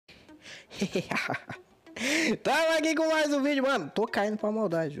Tamo aqui com mais um vídeo, mano. Tô caindo pra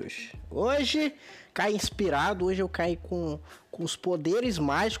maldade hoje. Hoje cai inspirado. Hoje eu caí com os poderes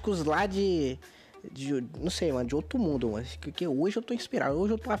mágicos lá de não sei, mano, de outro mundo, mano. Porque hoje eu tô inspirado.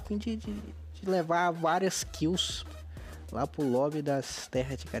 Hoje eu tô afim de levar várias kills lá pro lobby das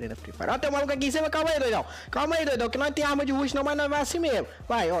terras de Carina Free Fire. Ó, tem um maluco aqui em cima. Calma aí, doidão. Calma aí, doidão. Que nós tem arma de rush não, mas nós vai assim mesmo.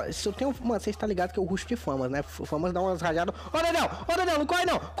 Vai, ó. Se eu tenho... Mano, vocês tá ligado que eu rush de famas, né? Famas dá umas rajadas. Ó, doidão. Ó, doidão. Não corre,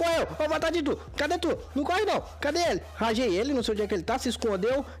 não. Correu. Vou matar de tu. Cadê tu? Não corre, não. Cadê ele? Rajei ele. Não sei onde é que ele tá. Se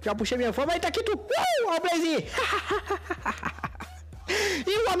escondeu. Já puxei minha fama. Aí tá aqui tu. Ó, o Blazinho.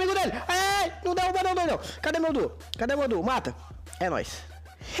 E o amigo dele. Ei, não derruba não, doidão. Cadê meu Du? Cadê meu Du? Mata. É nóis.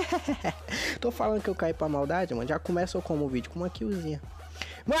 Tô falando que eu caí pra maldade, mano. Já começa como o vídeo com uma killzinha.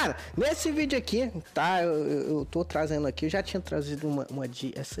 Mano, nesse vídeo aqui, tá? Eu tô trazendo aqui. Eu já tinha trazido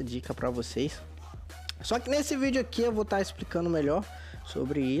essa dica pra vocês. Só que nesse vídeo aqui eu vou estar explicando melhor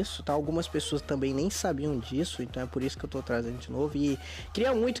sobre isso, tá? Algumas pessoas também nem sabiam disso, então é por isso que eu tô trazendo de novo. E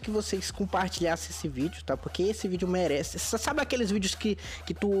queria muito que vocês compartilhassem esse vídeo, tá? Porque esse vídeo merece. Sabe aqueles vídeos que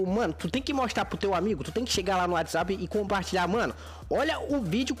tu, mano, tu tem que mostrar pro teu amigo, tu tem que chegar lá no WhatsApp e compartilhar, mano. Olha o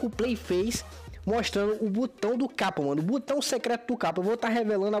vídeo que o Play fez mostrando o botão do Capa, mano. O botão secreto do Capa. Eu vou estar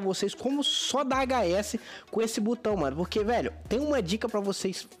revelando a vocês como só dar HS com esse botão, mano. Porque, velho, tem uma dica pra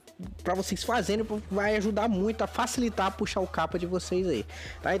vocês fazerem, vai ajudar muito a facilitar a puxar o Capa de vocês aí,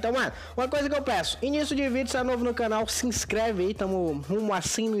 tá? Então, mano, uma coisa que eu peço, início de vídeo, se é novo no canal, se inscreve aí, tamo rumo a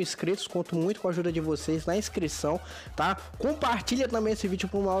 100 mil inscritos, conto muito com a ajuda de vocês na inscrição, tá? Compartilha também esse vídeo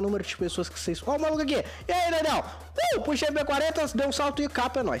para o maior número de pessoas que vocês... Ó, o maluco aqui, e aí, Daniel? Puxei B40, deu um salto e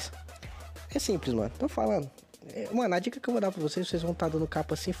Capa, é nóis. É simples, mano, tô falando. Mano, a dica que eu vou dar pra vocês vão estar dando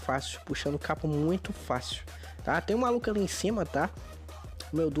Capa assim fácil, puxando Capa muito fácil, tá? Tem um maluco ali em cima, tá?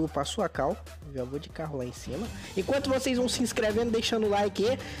 Meu duo passou a cal, já vou de carro lá em cima. Enquanto vocês vão se inscrevendo, deixando o like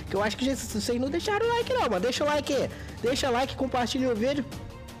aí, que eu acho que vocês não deixaram o like não, mano. Deixa o like aí, deixa o like, compartilha o vídeo.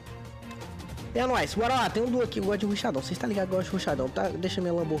 É nóis, bora lá, tem um duo aqui, eu gosto de rushadão. Vocês tá ligado que eu gosto de rushadão, tá? Deixa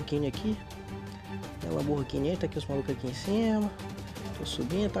minha Lamborghini aqui. Minha Lamborghini aí, tá aqui os malucos aqui em cima. Tô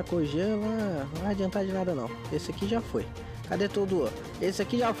subindo, tá com gelo, não vai adiantar de nada não. Esse aqui já foi. Cadê todo? Esse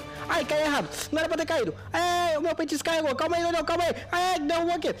aqui já... Ai, caiu errado. Não era pra ter caído. Ai, o meu peito descarregou. Calma aí, não, calma aí. Ai, deu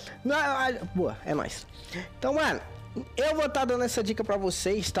um aqui. Boa, é nóis. Então, mano, eu vou estar dando essa dica pra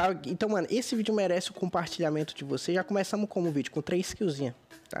vocês, tá? Então, mano, esse vídeo merece o compartilhamento de vocês. Já começamos como vídeo, com 3 killzinhas,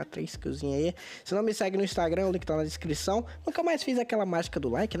 tá? 3 killzinhas aí. Se não me segue no Instagram, o link tá na descrição. Nunca mais fiz aquela mágica do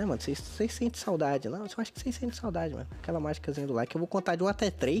like, né, mano? Vocês sentem saudade, não? Eu acho que vocês sentem saudade, mano. Aquela mágicazinha do like. Eu vou contar de 1 até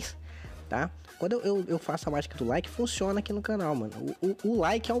 3. Tá? Quando eu faço a mágica do like, funciona aqui no canal, mano. O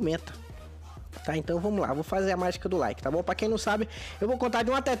like aumenta. Tá? Então vamos lá, vou fazer a mágica do like, tá bom? Pra quem não sabe, eu vou contar de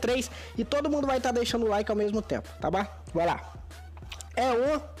 1 até 3 e todo mundo vai estar deixando o like ao mesmo tempo, tá bom? Vai lá. É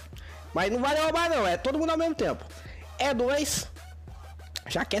 1, mas não vai derrubar não, é todo mundo ao mesmo tempo. É 2,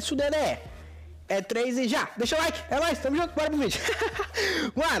 já aquece o dedé. É 3 e já, deixa o like, é nóis, tamo junto, bora pro vídeo.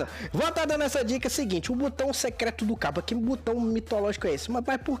 Mano, vou estar dando essa dica seguinte, o botão secreto do Capa, que botão mitológico é esse? Mas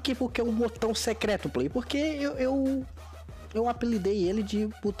por que? Porque é um botão secreto, Play? Porque eu apelidei ele de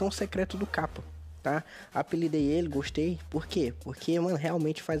botão secreto do Capa, tá? Apelidei ele, gostei, por quê? Porque, mano,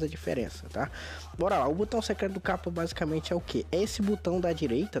 realmente faz a diferença, tá? Bora lá, o botão secreto do Capa basicamente é o que? É esse botão da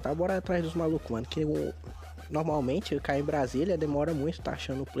direita, tá? Bora atrás dos malucos, mano, que normalmente cair em Brasília demora muito, tá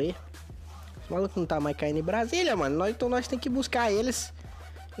achando o player. O maluco não tá mais caindo em Brasília, mano. Então nós tem que buscar eles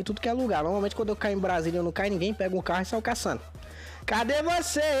em tudo que é lugar. Normalmente quando eu caio em Brasília não cai ninguém, pega um carro e sai caçando. Cadê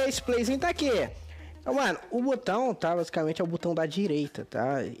você? Esse playzinho tá aqui. Então, mano, o botão, tá? Basicamente é o botão da direita,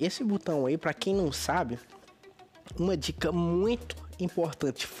 tá? Esse botão aí, pra quem não sabe, uma dica muito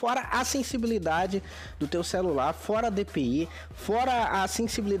importante, fora a sensibilidade do teu celular, fora a DPI, fora a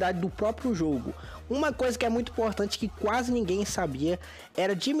sensibilidade do próprio jogo, uma coisa que é muito importante que quase ninguém sabia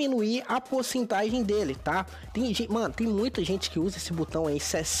era diminuir a porcentagem dele, tá? Mano, tem muita gente que usa esse botão aí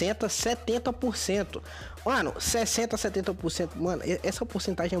 60, 70%. Mano, 60, 70%, mano, essa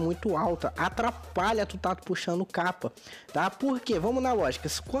porcentagem é muito alta, atrapalha tu tá puxando Capa, tá? Por quê? Vamos na lógica,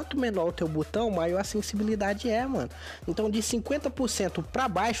 quanto menor o teu botão, maior a sensibilidade é, mano. Então de 50% pra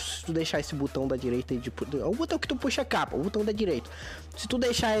baixo, se tu deixar esse botão da direita, o botão que tu puxa Capa, o botão da direita, se tu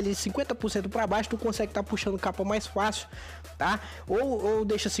deixar ele 50% pra baixo, tu consegue tá puxando Capa mais fácil, tá? Ou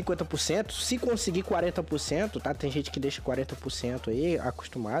deixa 50%, se conseguir 40%, tá? Tem gente que deixa 40% aí,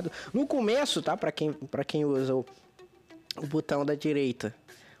 acostumado. No começo, tá? Pra quem usa o botão da direita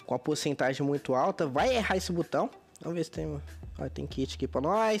com a porcentagem muito alta, vai errar esse botão. Vamos ver se tem... Ó, tem kit aqui pra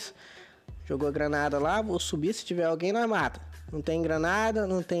nós. Jogou a granada lá, vou subir, se tiver alguém nós mata. Não tem granada,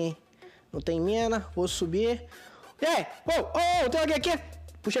 não tem mina, vou subir. E aí, tem alguém aqui?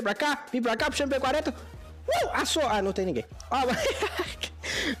 puxei pra cá, vim pra cá, puxei no P40. Assou. Ah, não tem ninguém. Ó,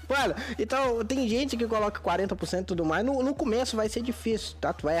 mano, então tem gente que coloca 40% e tudo mais. No começo vai ser difícil,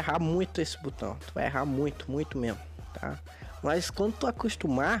 tá? Tu vai errar muito esse botão. Tu vai errar muito, muito mesmo, tá? Mas quando tu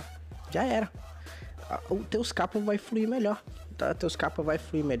acostumar, já era. Os teus capas vai fluir melhor. Tá? Teus capas vai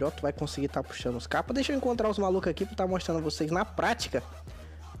fluir melhor. Tu vai conseguir tá puxando os capas. Deixa eu encontrar os malucos aqui pra tá mostrando a vocês na prática.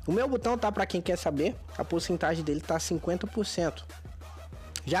 O meu botão, tá? Pra quem quer saber, a porcentagem dele tá 50%.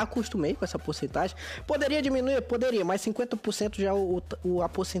 Já acostumei com essa porcentagem. Poderia diminuir? Poderia, mas 50% já é a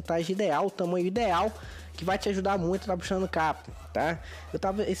porcentagem ideal, o tamanho ideal, que vai te ajudar muito tá puxando capa, tá? Eu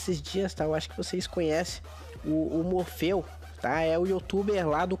tava esses dias, tá? Eu acho que vocês conhecem o Morfeu, tá? É o youtuber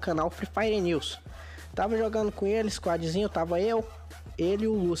lá do canal Free Fire News. Tava jogando com ele, squadzinho, tava ele e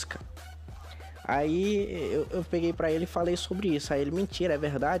o Lusca. Aí eu peguei pra ele e falei sobre isso. Aí ele, mentira, é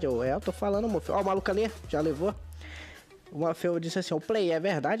verdade? Eu tô falando, Morfeu. Ó, o maluco ali, já levou. O Morfeu disse assim, o Play, é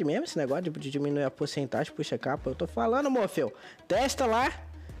verdade mesmo esse negócio de diminuir a porcentagem, puxa capa? Eu tô falando, Morfeu, testa lá,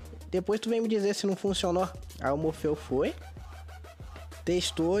 depois tu vem me dizer se não funcionou. Aí o Morfeu foi,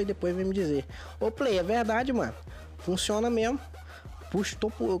 testou e depois vem me dizer. Ô Play, é verdade, mano, funciona mesmo.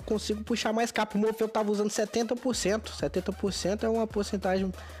 Eu consigo puxar mais capa. O Morfeu tava usando 70%. 70% é uma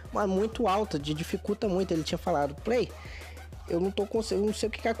porcentagem muito alta, dificulta muito. Ele tinha falado, Play, eu não tô conseguindo, não sei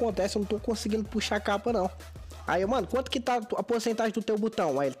o que acontece, eu não tô conseguindo puxar capa não. Aí, mano, quanto que tá a porcentagem do teu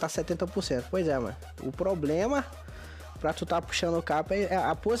botão? Aí ele tá 70%. Pois é, mano. O problema pra tu tá puxando o capa é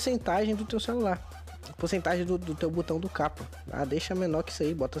a porcentagem do teu celular. A porcentagem do teu botão do capa. Ah, deixa menor que isso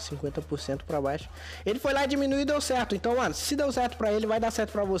aí, bota 50% pra baixo. Ele foi lá e diminuiu e deu certo. Então, mano, se deu certo pra ele, vai dar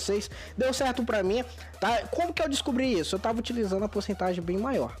certo pra vocês. Deu certo pra mim, tá? Como que eu descobri isso? Eu tava utilizando a porcentagem bem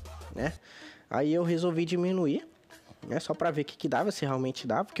maior, né? Aí eu resolvi diminuir, né? Só pra ver o que dava, se realmente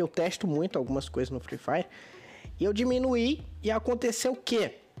dava. Porque eu testo muito algumas coisas no Free Fire. E eu diminuí e aconteceu o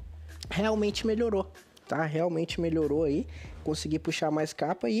que? Realmente melhorou, tá? Realmente melhorou aí. Consegui puxar mais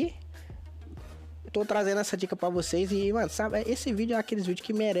capa e tô trazendo essa dica pra vocês. E, mano, sabe, esse vídeo é aqueles vídeos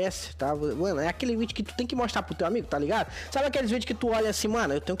que merece, tá? Mano, é aquele vídeo que tu tem que mostrar pro teu amigo, tá ligado? Sabe aqueles vídeos que tu olha assim,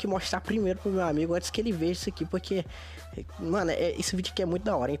 mano, eu tenho que mostrar primeiro pro meu amigo antes que ele veja isso aqui, porque, mano, esse vídeo aqui é muito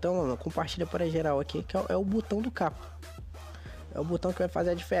da hora. Então, mano, compartilha para geral aqui, que é o botão do capa. É o botão que vai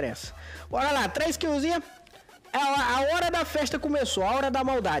fazer a diferença. Bora lá, 3 killzinhos. A hora da festa começou, a hora da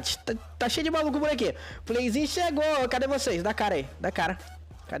maldade. Tá cheio de maluco por aqui. Playzinho chegou. Cadê vocês? Dá cara aí, dá cara.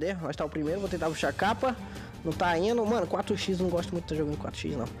 Cadê? Nós tá o primeiro, vou tentar puxar capa. Não tá indo. Mano, 4x, não gosto muito de estar jogando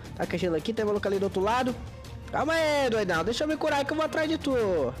 4x, não. Tá com gelo aqui, tem maluco ali do outro lado. Calma aí, doidão. Deixa eu me curar aí que eu vou atrás de tu.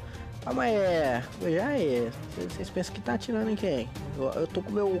 Calma aí. Já aí. Vocês pensam que tá atirando em quem? Eu tô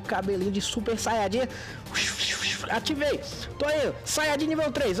com meu cabelinho de super saiyajin. Ativei, tô indo, Saiyajin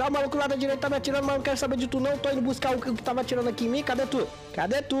nível 3. Ó, o maluco lá da direita tá me atirando, mas não quero saber de tu não. Tô indo buscar o que tava atirando aqui em mim. Cadê tu?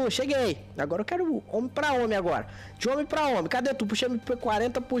 Cadê tu? Cheguei. Agora eu quero homem pra homem agora. De homem pra homem. Cadê tu? Puxei meu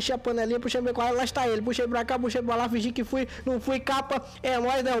P40, puxei a panelinha, puxei meu P40, lá está ele. Puxei pra cá, puxei pra lá, fingi que fui, não fui, capa. É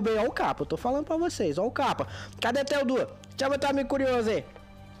nóis, derrubei. Ó o capa, eu tô falando pra vocês, ó o capa. Cadê teu Du? Chama teu amigo curioso aí.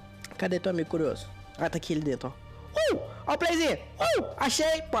 Cadê teu amigo curioso? Ah, tá aqui ele dentro, ó. Ó o playzinho.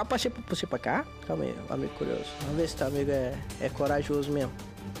 Achei. Puxei pra cá. Calma aí, amigo curioso. Vamos ver se teu amigo é corajoso mesmo.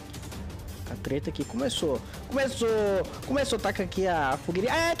 A treta aqui começou. Taca aqui a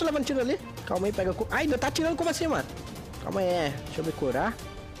fogueirinha. Ah, tô levando tiro ali. Calma aí, pega. Ai, ainda tá atirando como assim, mano? Calma aí, deixa eu me curar.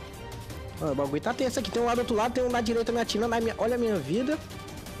 Mano, o bagulho tá tenso aqui. Tem um lá do outro lado, tem um na direita me atirando. Olha a minha vida.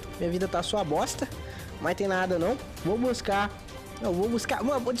 Minha vida tá só a bosta. Mas tem nada não. Vou buscar. Eu vou buscar.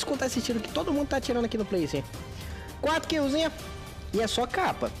 Mano, vou descontar esse tiro que todo mundo tá atirando aqui no playzinho. 4 killzinha. E é só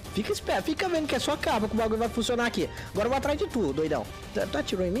capa. Fica esperto, fica vendo que é só capa que o bagulho vai funcionar aqui. Agora eu vou atrás de tu, doidão. Tu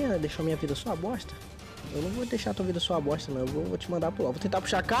atirou em mim, né? Deixou minha vida só a bosta? Eu não vou deixar tua vida só a bosta, não. Eu vou te mandar pro lá. Vou tentar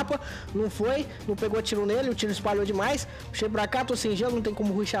puxar capa. Não foi. Não pegou tiro nele. O tiro espalhou demais. Puxei pra cá, tô sem gelo. Não tem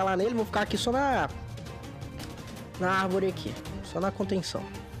como rushar lá nele. Vou ficar aqui só na árvore aqui. Só na contenção.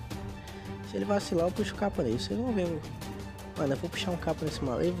 Se ele vacilar, eu puxo capa nele. Vocês vão ver. Mano, eu vou puxar um capa nesse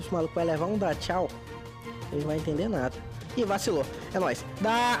maluco. Esse maluco vai levar um dá tchau. Ele não vai entender nada. Ih, vacilou. É nóis.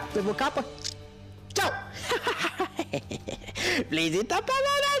 Levou capa. Tchau. Blaze tá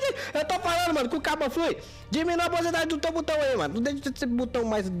falando. Eu tô falando, mano, que o capa flui. Diminui a velocidade do teu botão aí, mano. Não deixa esse botão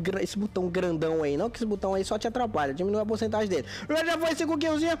esse botão grandão aí, não. Que esse botão aí só te atrapalha. Diminui a porcentagem dele. Já foi 5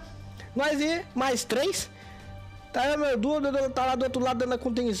 killzinhos. Nós ir. Mais 3. Tá, meu duo, tá lá do outro lado dando a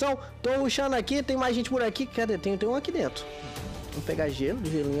contenção. Tô rushando aqui. Tem mais gente por aqui. Cadê? Tem um aqui dentro. Vamos pegar gelo.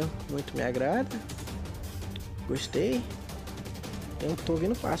 Gelinho muito me agrada. Gostei. Tô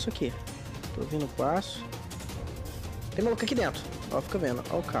ouvindo passo aqui. Tô ouvindo passo. Tem maluco aqui dentro. Ó, fica vendo.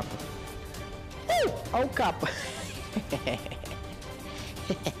 Ó o capa. Ó o capa.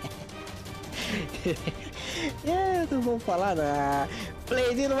 Não vou falar nada.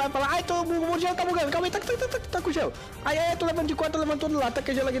 Playzinho não vai falar. Ai, o gelo tá bugando. Calma aí, tá com gelo. Ai, tô levando de conta, tô levando todo lado. Tá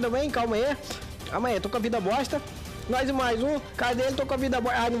com gelo aqui também, calma aí. Calma aí, tô com a vida bosta. Nós e mais um. Cadê ele? Tô com a vida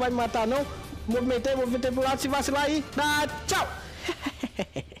bosta. Ai, não vai me matar não. Movimentei pro lado. Se vacilar aí, dá tchau.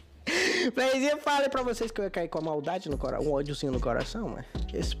 Playzinho, falei pra vocês que eu ia cair com a maldade no coração, um ódiozinho no coração, mano.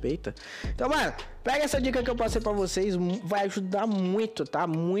 Respeita. Então, mano, pega essa dica que eu passei pra vocês, vai ajudar muito, tá?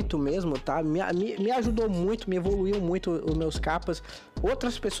 Muito mesmo, tá? Me ajudou muito, me evoluiu muito os meus capas.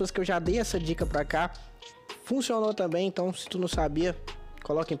 Outras pessoas que eu já dei essa dica pra cá, funcionou também, então se tu não sabia,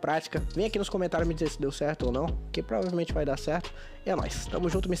 coloca em prática. Vem aqui nos comentários me dizer se deu certo ou não, que provavelmente vai dar certo. E é nóis. Tamo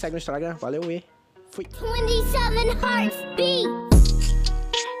junto, me segue no Instagram. Valeu e fui. 27 hearts beat.